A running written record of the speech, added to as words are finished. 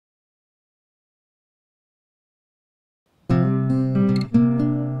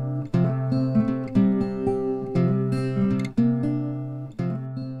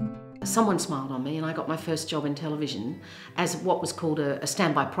someone smiled on me and I got my first job in television as what was called a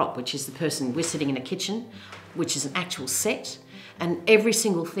standby prop, which is the person, we're sitting in a kitchen, which is an actual set, and every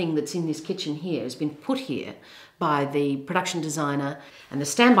single thing that's in this kitchen here has been put here by the production designer, and the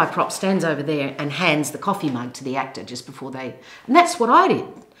standby prop stands over there and hands the coffee mug to the actor just before they... And that's what I did.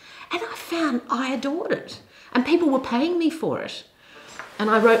 And I found I adored it. And people were paying me for it. And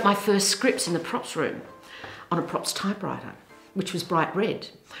I wrote my first scripts in the props room on a props typewriter, which was bright red.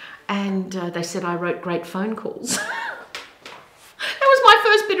 And they said I wrote great phone calls. That was my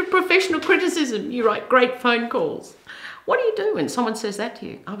first bit of professional criticism. You write great phone calls. What do you do when someone says that to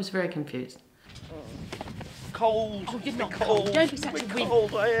you? I was very confused. Cold. Oh, you're not cold. Don't be such a wimp.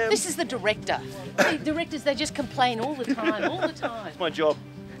 Cold I am. This is the director. See, directors, they just complain all the time, all the time. It's my job.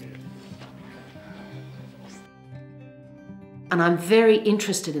 And I'm very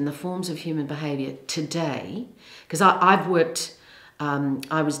interested in the forms of human behaviour today, because I've worked,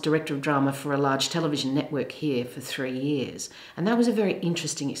 I was director of drama for a large television network here for 3 years, and that was a very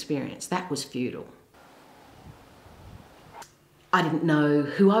interesting experience. That was feudal. I didn't know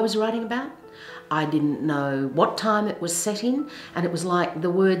who I was writing about. I didn't know what time it was set in, and it was like the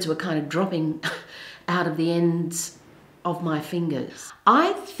words were kind of dropping out of the ends of my fingers.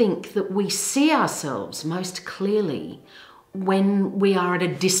 I think that we see ourselves most clearly when we are at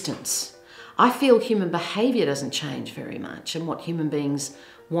a distance. I feel human behaviour doesn't change very much, and what human beings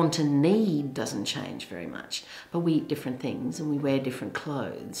want and need doesn't change very much. But we eat different things and we wear different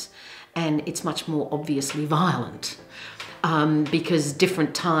clothes, and it's much more obviously violent because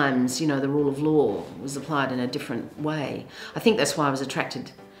different times, you know, the rule of law was applied in a different way. I think that's why I was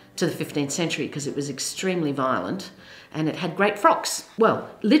attracted to the 15th century, because it was extremely violent and it had great frocks. Well,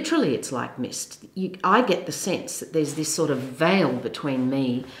 literally it's like mist. I get the sense that there's this sort of veil between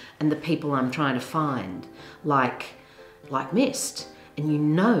me and the people I'm trying to find, like mist. And you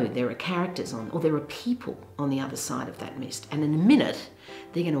know there are characters or there are people on the other side of that mist. And in a minute,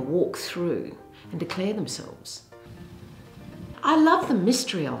 they're going to walk through and declare themselves. I love the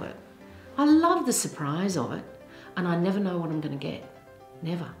mystery of it. I love the surprise of it. And I never know what I'm going to get.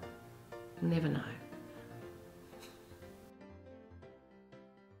 Never. Never know.